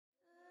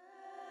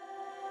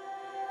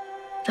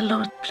The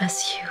Lord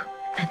bless you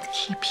and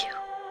keep you.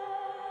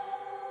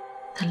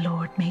 The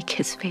Lord make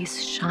his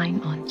face shine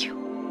on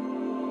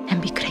you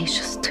and be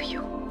gracious to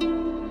you.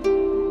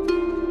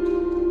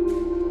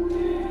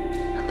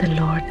 The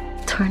Lord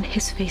turn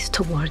his face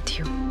toward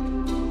you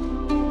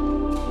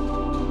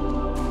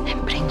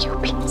and bring you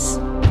peace.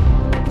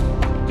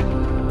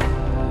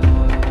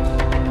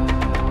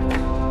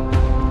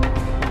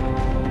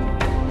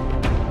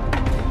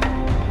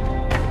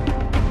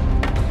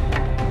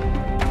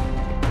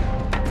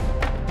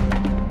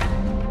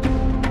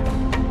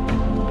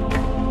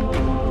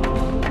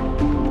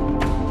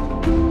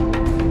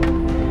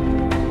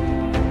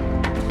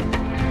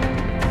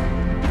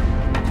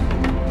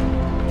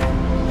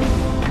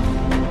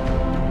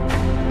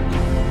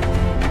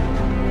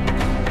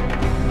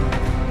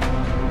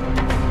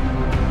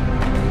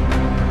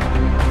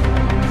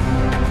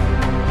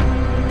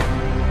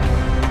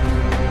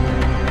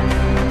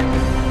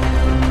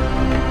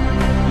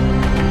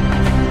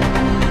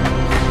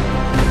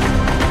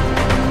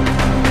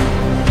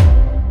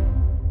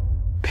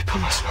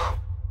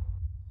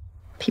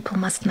 People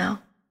must know.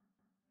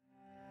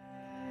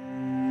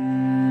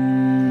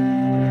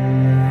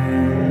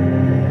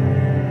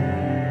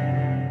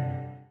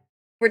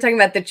 We're talking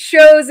about The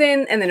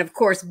Chosen, and then, of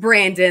course,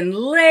 Brandon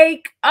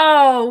Lake.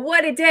 Oh,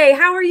 what a day.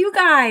 How are you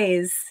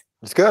guys?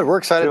 It's good. We're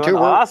excited too.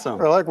 Awesome.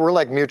 We're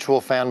like mutual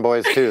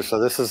fanboys too. So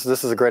this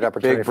is a great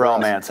opportunity. Big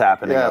bromance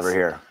happening over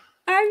here.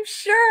 I'm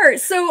sure.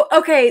 So,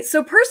 okay.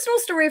 So personal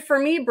story for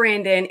me,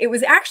 Brandon, it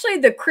was actually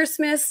the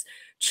Christmas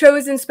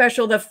Chosen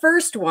special, the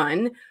first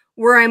one,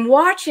 where I'm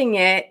watching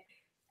it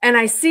and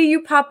I see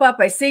you pop up.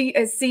 I see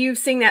you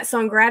sing that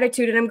song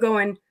Gratitude, and I'm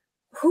going,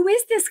 who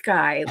is this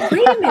guy?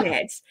 Wait a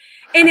minute.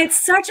 And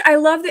it's I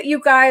love that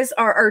you guys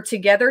are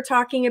together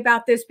talking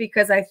about this,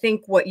 because I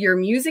think what your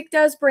music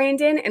does,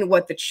 Brandon, and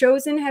what The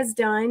Chosen has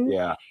done,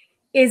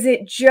 is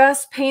it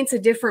just paints a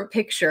different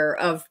picture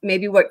of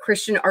maybe what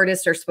Christian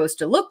artists are supposed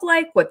to look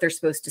like, what they're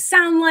supposed to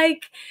sound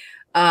like.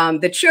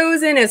 The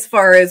Chosen, as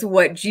far as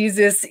what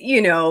Jesus,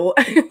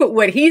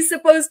 what he's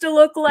supposed to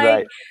look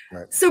like.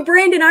 Right. So,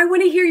 Brandon, I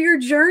want to hear your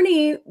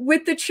journey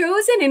with The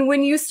Chosen and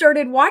when you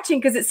started watching,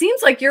 because it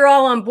seems like you're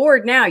all on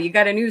board now. You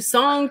got a new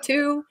song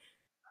too.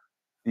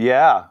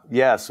 Yeah.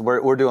 Yes.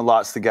 We're doing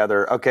lots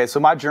together. Okay. So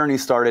my journey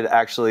started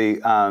actually,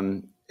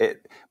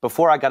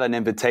 before I got an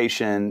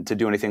invitation to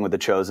do anything with The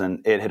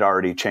Chosen, it had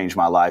already changed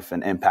my life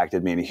and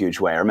impacted me in a huge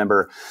way. I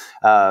remember,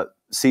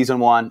 season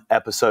 1,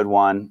 episode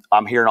 1,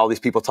 I'm hearing all these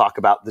people talk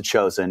about The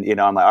Chosen.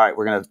 I'm like, all right,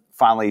 we're going to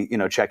finally,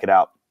 check it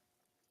out.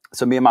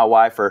 So me and my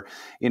wife are,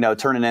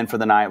 turning in for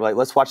the night. We're like,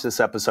 let's watch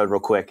this episode real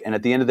quick. And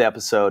at the end of the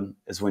episode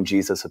is when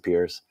Jesus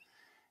appears.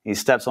 He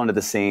steps onto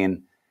the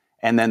scene,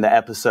 and then the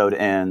episode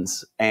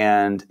ends.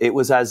 And it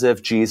was as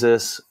if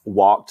Jesus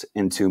walked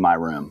into my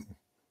room,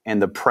 and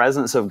the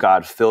presence of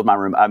God filled my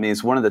room. I mean,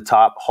 it's one of the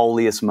top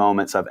holiest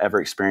moments I've ever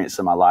experienced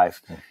in my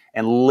life.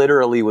 And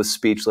literally was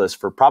speechless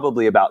for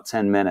probably about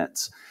 10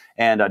 minutes.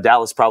 And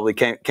Dallas probably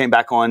came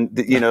back on,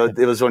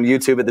 it was on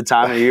YouTube at the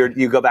time, and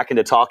you go back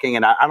into talking,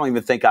 and I don't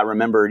even think I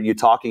remember you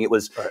talking. It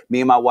was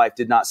me and my wife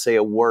did not say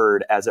a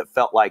word, as it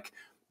felt like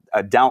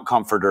a down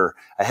comforter,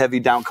 a heavy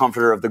down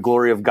comforter of the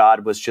glory of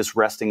God was just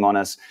resting on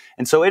us.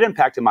 And so it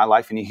impacted my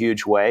life in a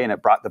huge way, and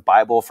it brought the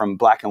Bible from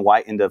black and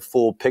white into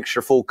full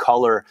picture, full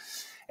color.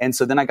 And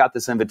so then I got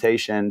this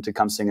invitation to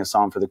come sing a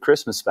song for the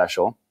Christmas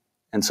special.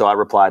 And so I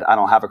replied, I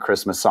don't have a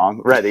Christmas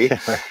song ready.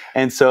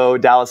 And so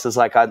Dallas is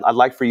like, I'd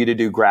like for you to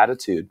do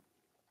Gratitude.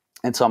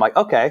 And so I'm like,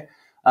 okay,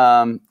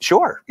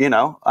 sure.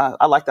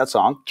 I like that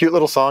song. Cute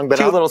little song. Been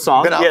out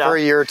for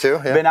a year or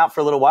two. Yeah. Been out for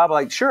a little while, but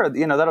like, sure,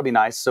 that'll be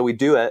nice. So we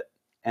do it.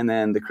 And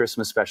then the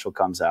Christmas special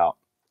comes out,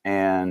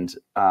 and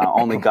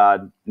only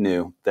God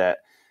knew that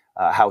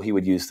how he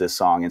would use this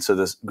song. And so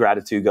this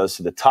Gratitude goes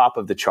to the top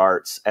of the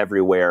charts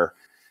everywhere.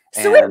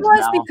 So it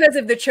was because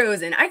of The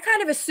Chosen. I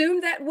kind of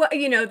assumed that,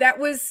 that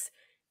was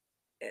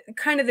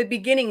kind of the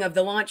beginning of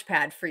the launch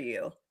pad for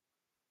you.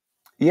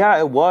 Yeah,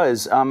 it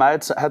was. I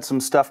had some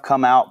stuff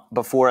come out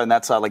before, and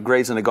that's like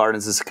Graves in the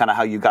Gardens is kind of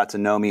how you got to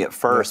know me at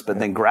first. But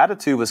then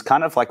Gratitude was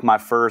kind of like my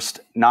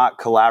first not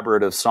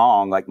collaborative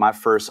song, like my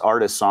first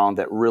artist song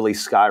that really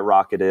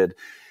skyrocketed,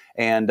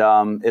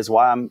 and is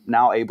why I'm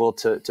now able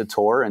to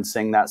tour and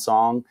sing that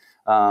song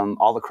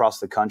all across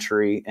the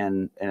country.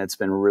 And it's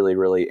been really,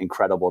 really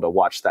incredible to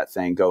watch that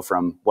thing go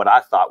from what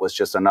I thought was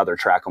just another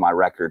track on my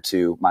record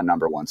to my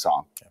 #1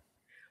 song.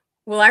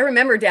 Well, I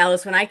remember,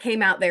 Dallas, when I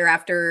came out there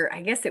after,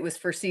 I guess it was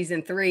for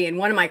season 3, and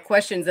one of my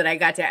questions that I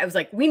got to, I was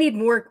like, we need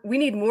more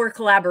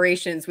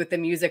collaborations with the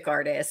music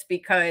artists,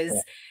 because,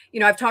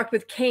 I've talked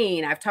with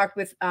Kane, I've talked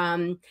with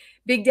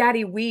Big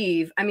Daddy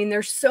Weave. I mean,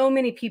 there's so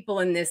many people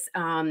in this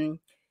kind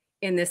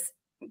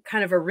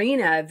of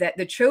arena that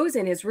The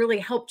Chosen has really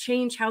helped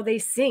change how they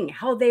sing,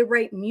 how they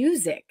write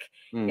music.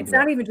 It's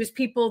not even just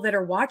people that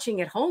are watching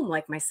at home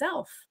like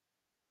myself.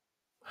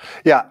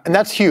 Yeah, and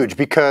that's huge,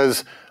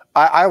 because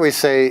I always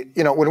say,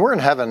 you know, when we're in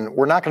heaven,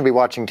 we're not going to be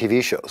watching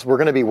TV shows. We're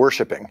going to be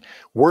worshiping.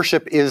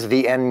 Worship is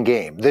the end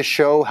game. This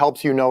show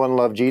helps you know and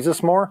love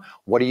Jesus more.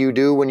 What do you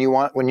do when you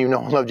know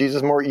and love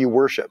Jesus more? You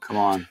worship. Come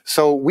on.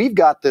 So we've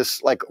got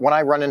this, like when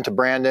I run into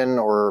Brandon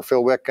or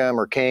Phil Wickham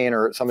or Kane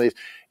or some of these,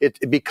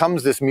 it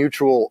becomes this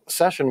mutual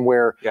session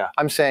where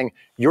I'm saying,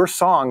 your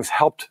songs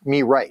helped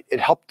me write. It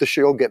helped the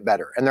show get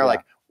better. And they're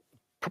like,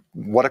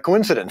 what a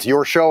coincidence.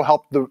 Your show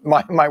helped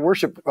my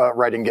worship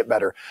writing get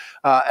better.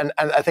 And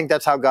I think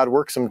that's how God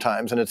works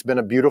sometimes. And it's been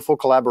a beautiful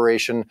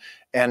collaboration.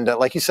 And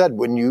like you said,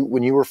 when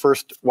you were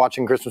first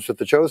watching Christmas with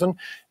the Chosen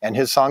and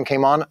his song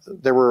came on,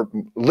 there were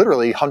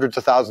literally hundreds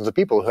of thousands of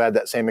people who had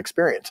that same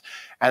experience.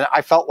 And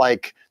I felt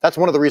like that's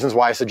one of the reasons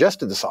why I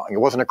suggested the song. It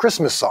wasn't a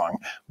Christmas song,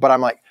 but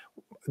I'm like,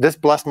 this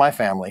blessed my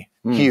family,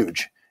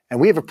 huge. And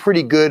we have a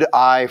pretty good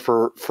eye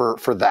for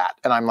that.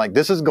 And I'm like,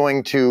 this is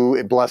going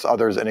to bless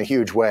others in a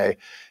huge way.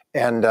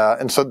 And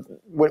so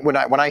when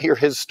I hear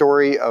his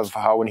story of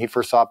how when he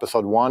first saw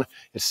episode 1,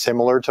 it's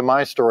similar to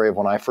my story of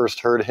when I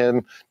first heard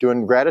him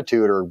doing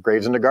Gratitude or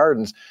Graves into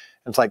Gardens.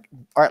 It's like,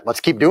 all right,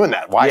 let's keep doing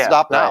that. Why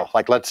stop now?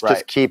 Like, let's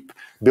just keep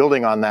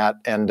building on that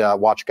and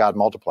watch God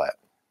multiply it.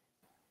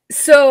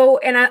 So,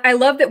 and I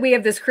love that we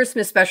have this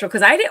Christmas special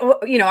because I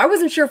didn't, you know, I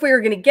wasn't sure if we were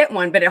going to get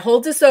one, but it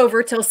holds us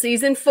over till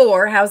season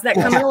 4. How's that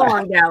coming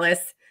along,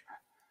 Dallas?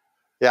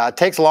 Yeah, it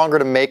takes longer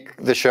to make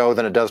the show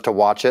than it does to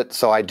watch it.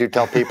 So I do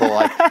tell people,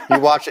 like, you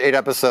watch 8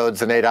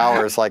 episodes in 8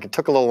 hours. Like, it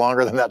took a little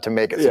longer than that to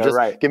make it. So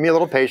just give me a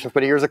little patience.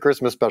 But here's a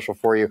Christmas special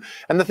for you.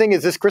 And the thing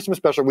is, this Christmas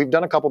special, we've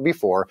done a couple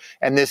before.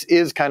 And this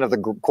is kind of the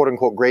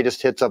quote-unquote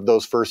greatest hits of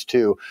those first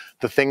 2.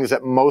 The things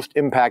that most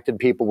impacted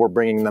people, we're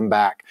bringing them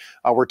back.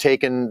 We're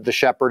taking the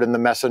shepherd and the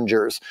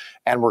messengers,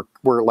 and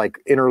we're like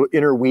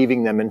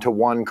interweaving them into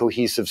one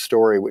cohesive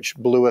story, which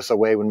blew us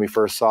away when we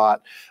first saw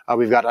it.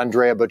 We've got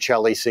Andrea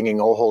Bocelli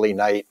singing "Oh Holy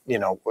Night," you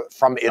know,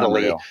 from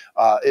Italy,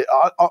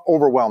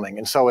 overwhelming.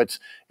 And so it's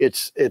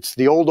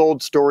the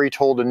old story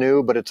told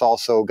anew, but it's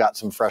also got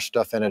some fresh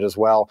stuff in it as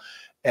well.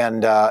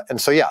 And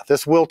so, yeah,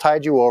 this will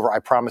tide you over. I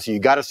promise you, you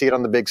got to see it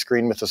on the big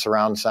screen with the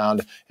surround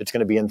sound. It's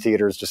going to be in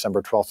theaters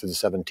December 12th through the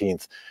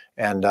 17th.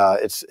 And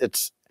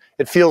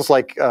it feels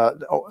like,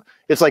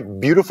 it's like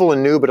beautiful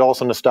and new, but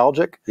also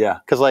nostalgic. Yeah.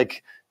 Cause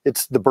like,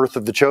 it's the birth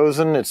of the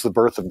Chosen. It's the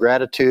birth of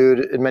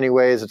Gratitude in many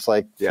ways. It's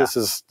like, this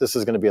is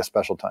going to be a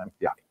special time.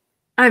 Yeah.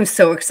 I'm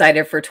so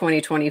excited for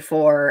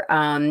 2024.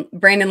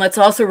 Brandon, let's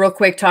also real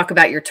quick talk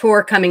about your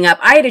tour coming up.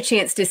 I had a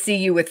chance to see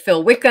you with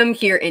Phil Wickham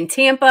here in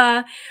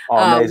Tampa.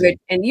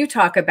 And you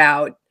talk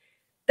about,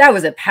 that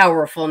was a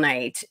powerful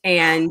night.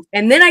 And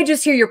then I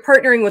just hear you're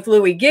partnering with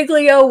Louis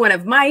Giglio, one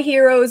of my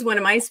heroes, one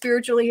of my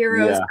spiritual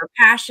heroes for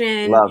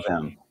Passion. Love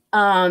him.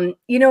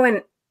 You know,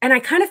 and I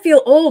kind of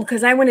feel old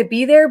because I want to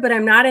be there, but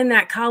I'm not in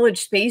that college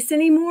space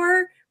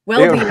anymore.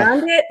 Well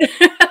beyond it.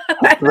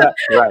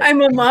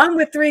 I'm a mom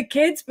with 3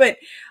 kids, but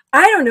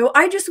I don't know.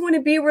 I just want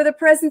to be where the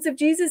presence of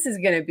Jesus is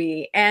going to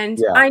be. And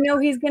I know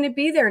he's going to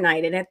be there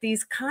night and at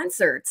these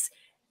concerts.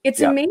 It's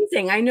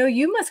amazing. I know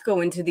you must go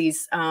into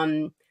these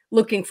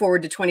looking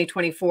forward to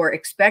 2024,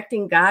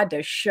 expecting God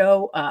to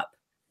show up.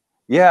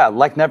 Yeah,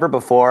 like never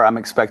before, I'm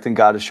expecting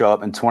God to show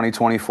up in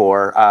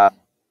 2024.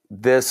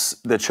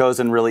 The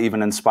Chosen really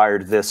even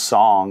inspired this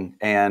song,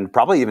 and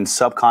probably even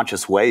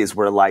subconscious ways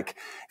we're like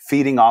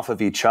feeding off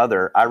of each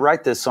other. I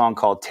write this song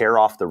called Tear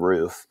Off the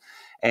Roof,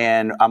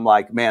 and I'm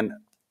like, man,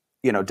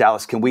 you know,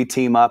 Dallas, can we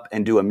team up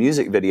and do a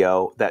music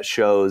video that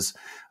shows,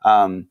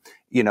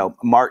 you know,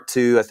 Mark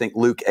 2, I think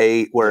Luke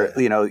 8, where,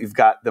 you know, you've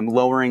got them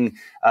lowering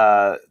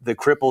the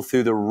cripple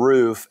through the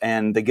roof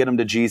and they get them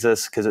to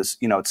Jesus because it's,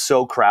 you know, it's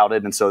so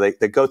crowded. And so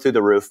they go through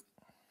the roof,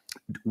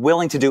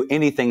 willing to do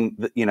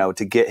anything, you know,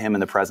 to get him in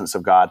the presence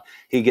of God.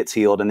 He gets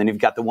healed. And then you've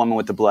got the woman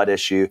with the blood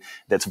issue.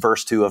 That's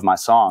verse 2 of my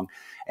song.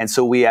 And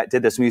so we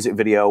did this music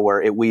video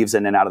where it weaves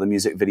in and out of the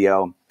music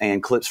video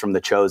and clips from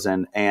The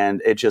Chosen.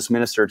 And it just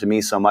ministered to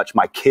me so much.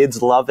 My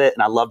kids love it.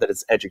 And I love that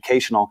it's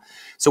educational.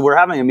 So we're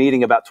having a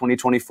meeting about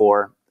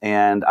 2024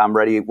 and I'm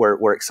ready.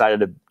 We're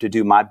excited to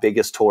do my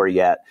biggest tour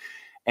yet.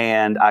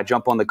 And I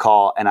jump on the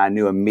call and I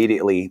knew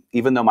immediately,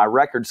 even though my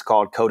record's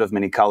called Coat of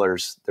Many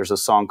Colors, there's a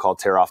song called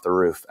Tear Off the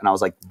Roof. And I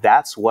was like,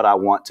 that's what I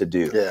want to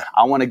do. Yeah.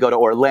 I want to go to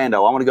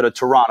Orlando. I want to go to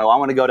Toronto. I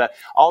want to go to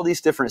all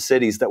these different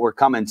cities that we're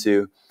coming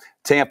to,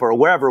 Tampa or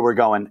wherever we're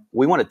going.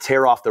 We want to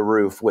tear off the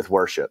roof with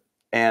worship.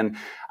 And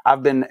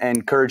I've been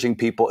encouraging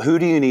people, who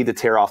do you need to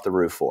tear off the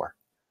roof for?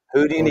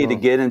 Who do you need to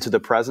get into the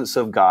presence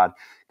of God?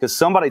 Because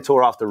somebody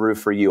tore off the roof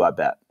for you, I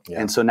bet. Yeah.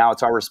 And so now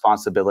it's our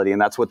responsibility.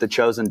 And that's what The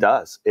Chosen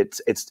does.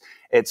 It's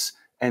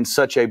in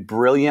such a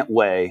brilliant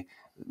way.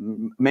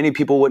 Many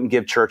people wouldn't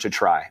give church a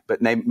try,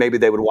 but maybe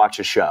they would watch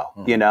a show,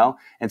 you know?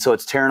 And so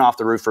it's tearing off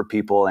the roof for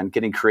people and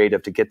getting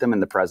creative to get them in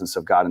the presence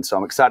of God. And so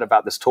I'm excited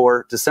about this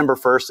tour. December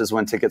 1st is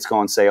when tickets go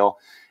on sale.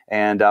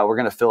 And we're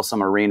going to fill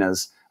some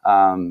arenas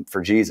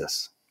for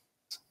Jesus.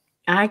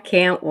 I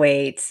can't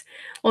wait.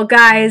 Well,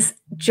 guys,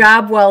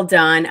 job well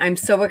done. I'm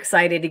so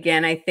excited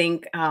again. I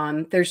think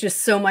there's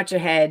just so much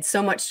ahead,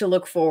 so much to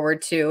look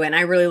forward to. And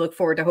I really look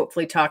forward to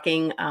hopefully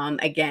talking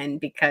again,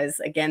 because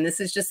again, this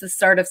is just the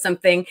start of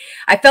something.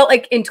 I felt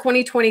like in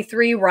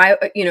 2023,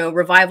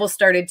 revival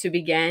started to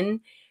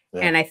begin.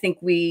 Yeah. And I think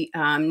we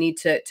need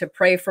to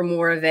pray for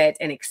more of it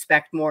and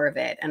expect more of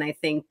it. And I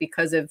think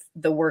because of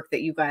the work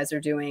that you guys are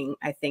doing,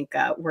 I think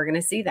we're going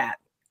to see that.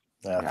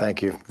 Yeah,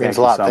 thank you. Thanks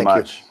a lot. Thank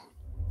you.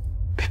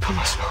 People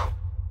must know.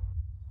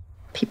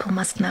 People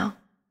must know.